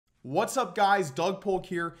What's up guys, Doug Polk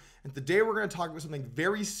here, and today we're going to talk about something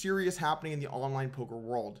very serious happening in the online poker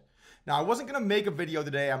world. Now, I wasn't going to make a video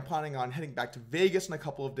today. I'm planning on heading back to Vegas in a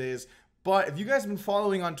couple of days, but if you guys have been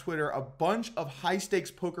following on Twitter, a bunch of high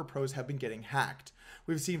stakes poker pros have been getting hacked.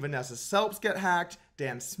 We've seen Vanessa Selbst get hacked,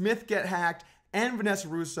 Dan Smith get hacked, and Vanessa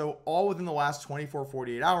Russo all within the last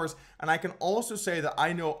 24-48 hours, and I can also say that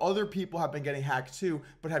I know other people have been getting hacked too,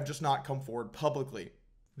 but have just not come forward publicly.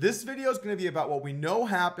 This video is going to be about what we know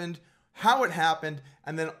happened, how it happened,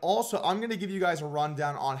 and then also I'm going to give you guys a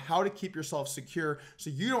rundown on how to keep yourself secure so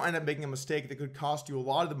you don't end up making a mistake that could cost you a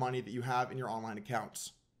lot of the money that you have in your online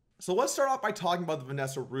accounts. So let's start off by talking about the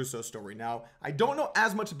Vanessa Russo story. Now, I don't know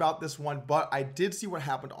as much about this one, but I did see what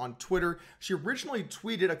happened on Twitter. She originally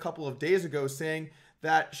tweeted a couple of days ago saying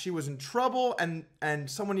that she was in trouble and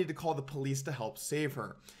someone needed to call the police to help save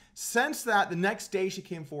her. Since that, the next day she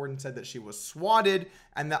came forward and said that she was swatted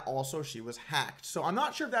and that also she was hacked. So I'm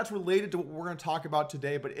not sure if that's related to what we're going to talk about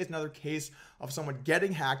today, but it's another case of someone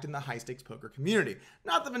getting hacked in the high stakes poker community.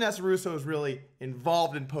 Not that Vanessa Russo is really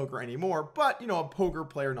involved in poker anymore, but you know, a poker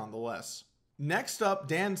player nonetheless. Next up,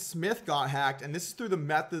 Dan Smith got hacked, and this is through the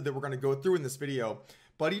method that we're going to go through in this video.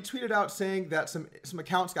 But he tweeted out saying that some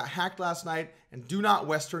accounts got hacked last night and do not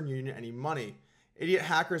Western Union any money. Idiot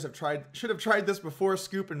hackers should have tried this before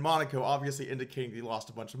Scoop in Monaco, obviously indicating that he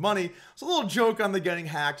lost a bunch of money. It's a little joke on the getting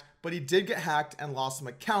hacked, but he did get hacked and lost some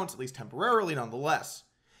accounts, at least temporarily nonetheless.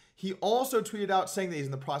 He also tweeted out saying that he's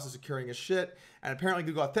in the process of securing his shit, and apparently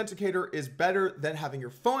Google Authenticator is better than having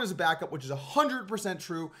your phone as a backup, which is 100%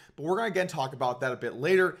 true, but we're going to again talk about that a bit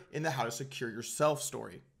later in the how to secure yourself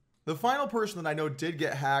story. The final person that I know did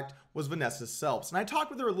get hacked was Vanessa Selbst, and I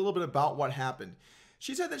talked with her a little bit about what happened.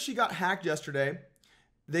 She said that she got hacked yesterday.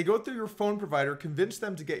 They go through your phone provider, convince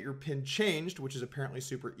them to get your PIN changed, which is apparently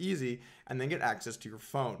super easy, and then get access to your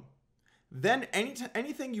phone. Then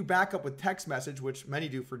anything you back up with text message, which many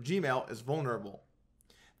do for Gmail, is vulnerable.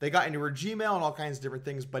 They got into her Gmail and all kinds of different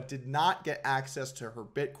things, but did not get access to her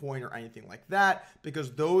Bitcoin or anything like that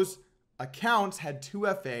because those accounts had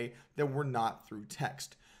 2FA that were not through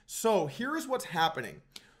text. So here is what's happening.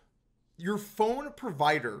 Your phone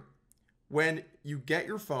provider, when you get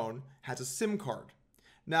your phone, has a SIM card.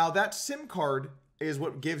 Now that SIM card is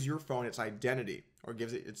what gives your phone its identity or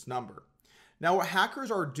gives it its number. Now what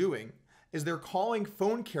hackers are doing is they're calling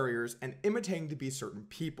phone carriers and imitating to be certain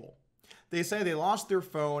people. They say they lost their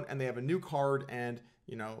phone and they have a new card and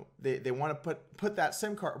you know they want to put that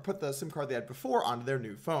SIM card or put the SIM card they had before onto their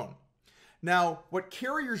new phone. Now what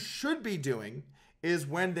carriers should be doing is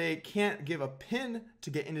when they can't give a PIN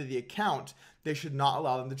to get into the account, they should not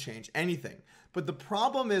allow them to change anything. But the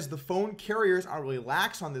problem is the phone carriers aren't really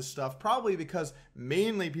lax on this stuff, probably because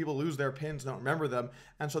mainly people lose their PINs, don't remember them.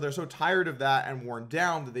 And so they're so tired of that and worn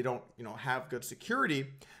down that they don't, have good security.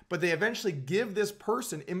 But they eventually give this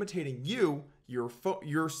person imitating you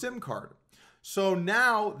your SIM card. So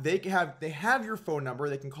now they have your phone number.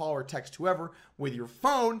 They can call or text whoever with your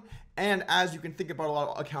phone. And as you can think about a lot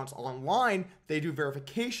of accounts online, they do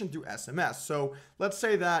verification through SMS. So let's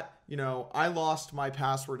say that, I lost my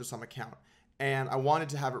password to some account and I wanted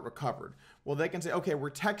to have it recovered. Well, they can say, okay,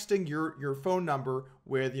 we're texting your phone number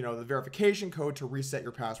with, the verification code to reset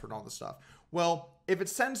your password and all this stuff. Well, if it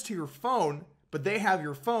sends to your phone, but they have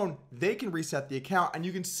your phone, they can reset the account and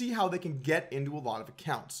you can see how they can get into a lot of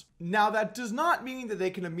accounts. Now, that does not mean that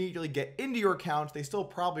they can immediately get into your accounts. They still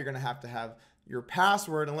probably are going to have your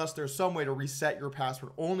password unless there's some way to reset your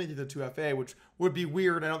password only through the 2FA, which would be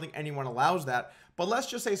weird. I don't think anyone allows that. But let's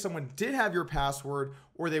just say someone did have your password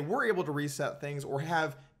or they were able to reset things or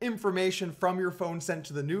have information from your phone sent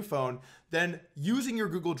to the new phone, then using your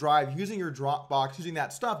Google Drive, using your Dropbox, using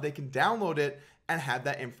that stuff, they can download it and have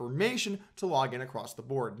that information to log in across the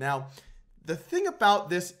board. Now, the thing about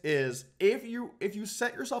this is if you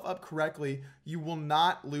set yourself up correctly, you will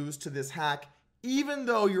not lose to this hack, even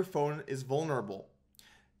though your phone is vulnerable.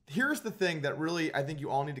 Here's the thing that really I think you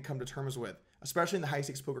all need to come to terms with, especially in the high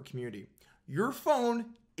stakes poker community. Your phone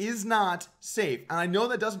is not safe. And I know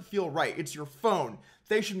that doesn't feel right. It's your phone.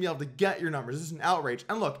 They shouldn't be able to get your numbers. This is an outrage.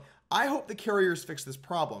 And look, I hope the carriers fix this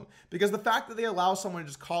problem because the fact that they allow someone to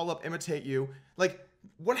just call up, imitate you, like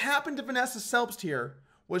what happened to Vanessa Selbst here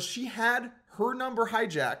was she had her number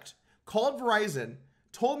hijacked, called Verizon,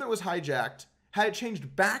 told them it was hijacked, had it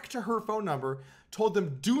changed back to her phone number, told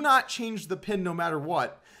them do not change the PIN no matter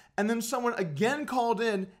what. And then someone again called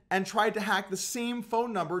in and tried to hack the same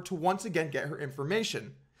phone number to once again get her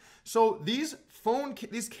information. So these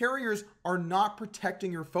carriers are not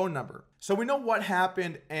protecting your phone number. So we know what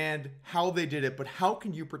happened and how they did it, but how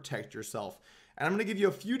can you protect yourself? And I'm going to give you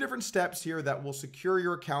a few different steps here that will secure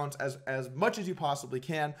your accounts as much as you possibly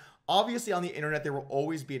can. Obviously, on the internet, there will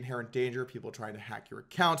always be inherent danger of people trying to hack your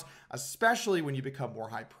accounts, especially when you become more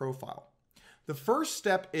high profile. The first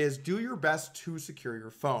step is do your best to secure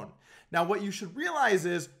your phone. Now, what you should realize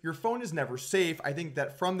is your phone is never safe. I think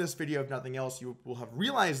that from this video, if nothing else, you will have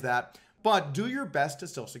realized that, but do your best to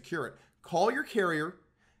still secure it. Call your carrier,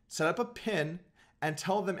 set up a PIN, and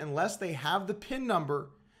tell them unless they have the PIN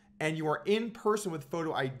number and you are in person with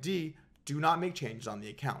photo ID, do not make changes on the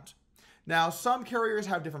account. Now, some carriers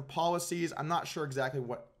have different policies. I'm not sure exactly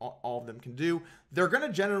what all of them can do. They're going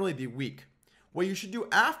to generally be weak. What you should do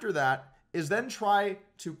after that is then try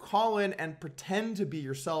to call in and pretend to be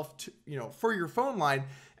yourself for your phone line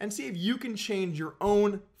and see if you can change your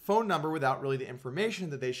own phone number without really the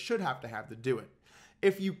information that they should have to do it.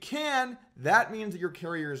 If you can, that means that your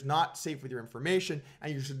carrier is not safe with your information,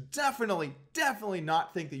 and you should definitely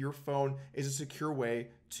not think that your phone is a secure way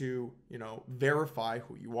to, verify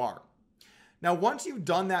who you are. Now, once you've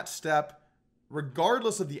done that step,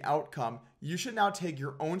 regardless of the outcome, you should now take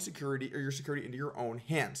your own security or your security into your own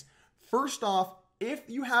hands. First off, if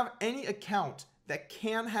you have any account that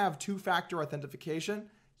can have two-factor authentication,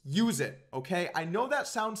 use it, okay? I know that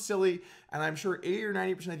sounds silly, and I'm sure 80 or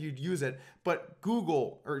 90% of you use it, but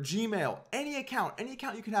Google or Gmail, any account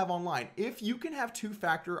you can have online, if you can have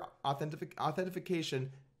two-factor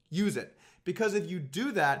authentication, use it. Because if you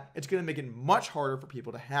do that, it's gonna make it much harder for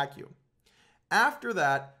people to hack you. After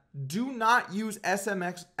that, do not use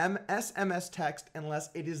SMS text unless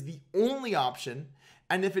it is the only option.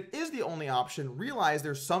 And if it is the only option, realize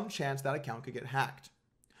there's some chance that account could get hacked.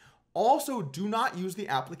 Also, do not use the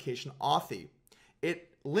application Authy.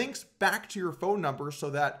 It links back to your phone number so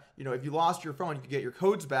that, if you lost your phone, you can get your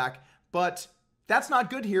codes back. But that's not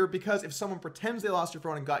good here, because if someone pretends they lost your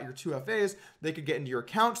phone and got your 2FAs, they could get into your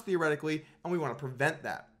accounts theoretically, and we want to prevent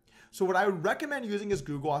that. So what I would recommend using is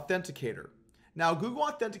Google Authenticator. Now, Google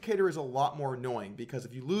Authenticator is a lot more annoying because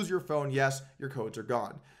if you lose your phone, yes, your codes are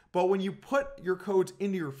gone. But when you put your codes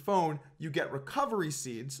into your phone, you get recovery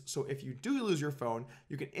seeds. So if you do lose your phone,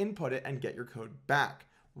 you can input it and get your code back.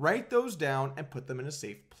 Write those down and put them in a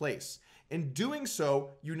safe place. In doing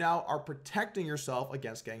so, you now are protecting yourself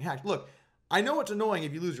against getting hacked. Look, I know it's annoying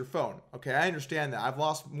if you lose your phone. Okay, I understand that. I've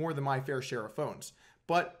lost more than my fair share of phones.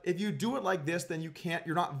 But if you do it like this, then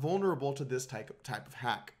you're not vulnerable to this type of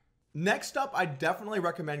hack. Next up, I definitely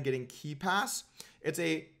recommend getting KeePass. It's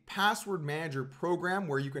a password manager program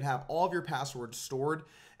where you can have all of your passwords stored.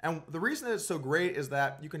 And the reason that it's so great is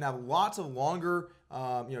that you can have lots of longer,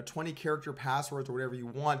 20-character passwords or whatever you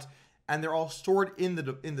want, and they're all stored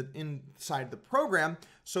inside the program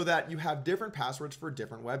so that you have different passwords for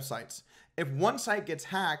different websites. If one site gets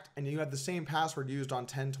hacked and you have the same password used on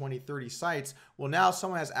 10, 20, 30 sites, well, now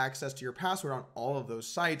someone has access to your password on all of those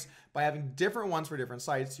sites. By having different ones for different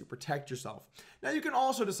sites, you protect yourself. Now, you can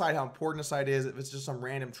also decide how important a site is. If it's just some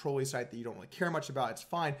random trolley site that you don't really care much about, it's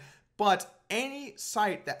fine. But any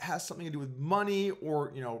site that has something to do with money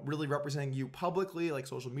or, really representing you publicly, like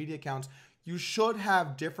social media accounts, you should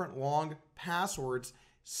have different long passwords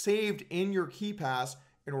saved in your KeePass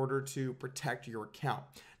in order to protect your account.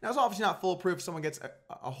 Now, it's obviously not foolproof. If someone gets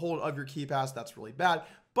a hold of your KeePass, that's really bad.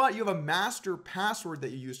 But you have a master password that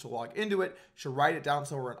you use to log into it. You should write it down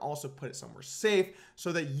somewhere and also put it somewhere safe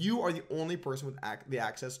so that you are the only person with the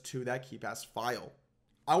access to that KeePass file.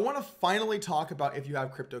 I want to finally talk about if you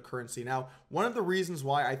have cryptocurrency. Now, one of the reasons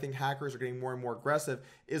why I think hackers are getting more and more aggressive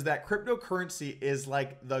is that cryptocurrency is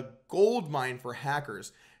like the gold mine for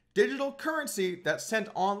hackers. Digital currency that's sent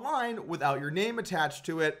online without your name attached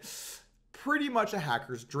to it, pretty much a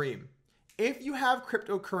hacker's dream. If you have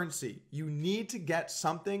cryptocurrency, you need to get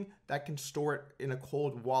something that can store it in a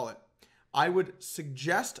cold wallet. I would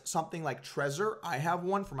suggest something like Trezor. I have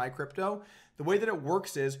one for my crypto. The way that it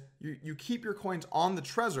works is you keep your coins on the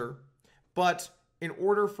Trezor, but in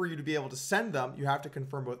order for you to be able to send them, you have to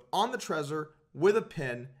confirm both on the Trezor with a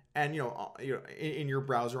PIN and in your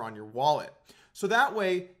browser on your wallet. So that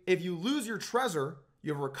way, if you lose your Trezor,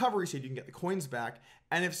 you have a recovery seed, you can get the coins back.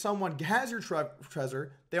 And if someone has your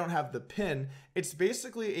Trezor, they don't have the PIN, it's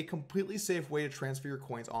basically a completely safe way to transfer your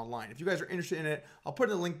coins online. If you guys are interested in it, I'll put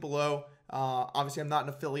in a link below. Obviously, I'm not an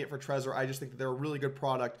affiliate for Trezor. I just think that they're a really good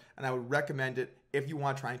product, and I would recommend it if you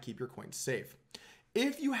want to try and keep your coins safe.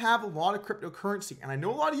 If you have a lot of cryptocurrency, and I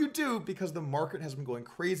know a lot of you do because the market has been going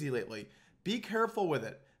crazy lately, be careful with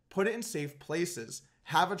it. Put it in safe places.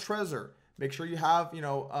 Have a Trezor. Make sure you have,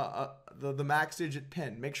 the max digit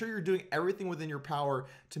PIN. Make sure you're doing everything within your power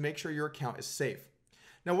to make sure your account is safe.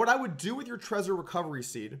 Now, what I would do with your Trezor recovery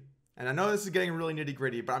seed, and I know this is getting really nitty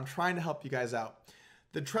gritty, but I'm trying to help you guys out.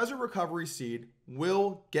 The Trezor recovery seed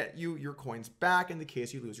will get you your coins back in the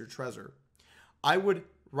case you lose your Trezor. I would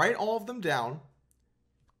write all of them down,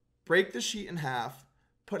 break the sheet in half,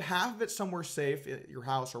 put half of it somewhere safe at your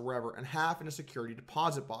house or wherever, and half in a security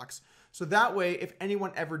deposit box. So that way, if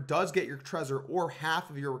anyone ever does get your Trezor or half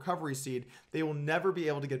of your recovery seed, they will never be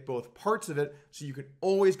able to get both parts of it, so you can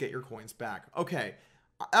always get your coins back. Okay,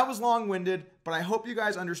 that was long-winded, but I hope you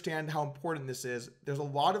guys understand how important this is. There's a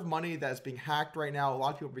lot of money that is being hacked right now. A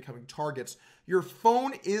lot of people are becoming targets. Your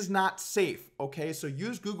phone is not safe, okay? So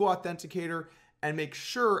use Google Authenticator and make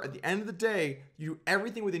sure at the end of the day, you do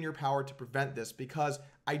everything within your power to prevent this, because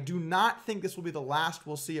I do not think this will be the last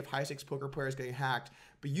we'll see of high-stakes poker players getting hacked,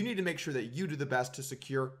 but you need to make sure that you do the best to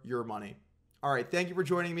secure your money. All right, thank you for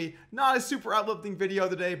joining me. Not a super uplifting video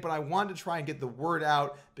today, but I wanted to try and get the word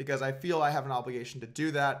out because I feel I have an obligation to do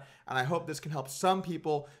that, and I hope this can help some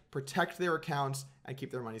people protect their accounts and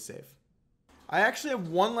keep their money safe. I actually have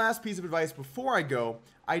one last piece of advice before I go.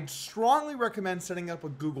 I'd strongly recommend setting up a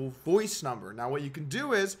Google Voice number. Now, what you can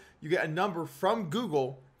do is you get a number from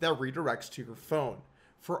Google that redirects to your phone.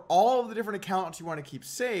 For all of the different accounts you want to keep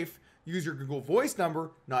safe, use your Google Voice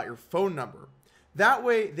number, not your phone number. That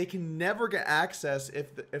way, they can never get access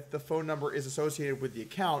if the phone number is associated with the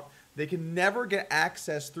account. They can never get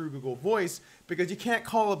access through Google Voice because you can't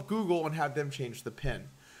call up Google and have them change the PIN.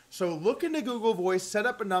 So look into Google Voice, set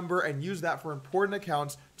up a number, and use that for important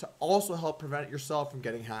accounts to also help prevent yourself from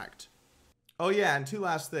getting hacked. Oh yeah, and two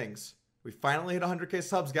last things. We finally hit 100K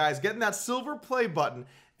subs, guys. Getting that silver play button.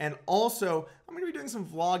 And also, I'm going to be doing some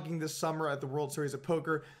vlogging this summer at the World Series of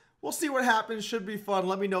Poker. We'll see what happens. Should be fun.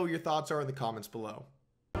 Let me know what your thoughts are in the comments below.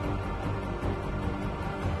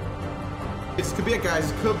 This could be it,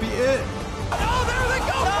 guys. This could be it. Oh, there they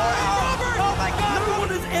go! Robert! Oh my God! No one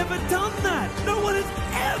has ever done that! No one has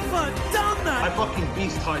ever done that! I fucking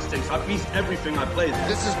beast high stakes. I beast everything I play.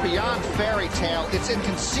 This is beyond fairy tale. It's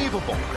inconceivable.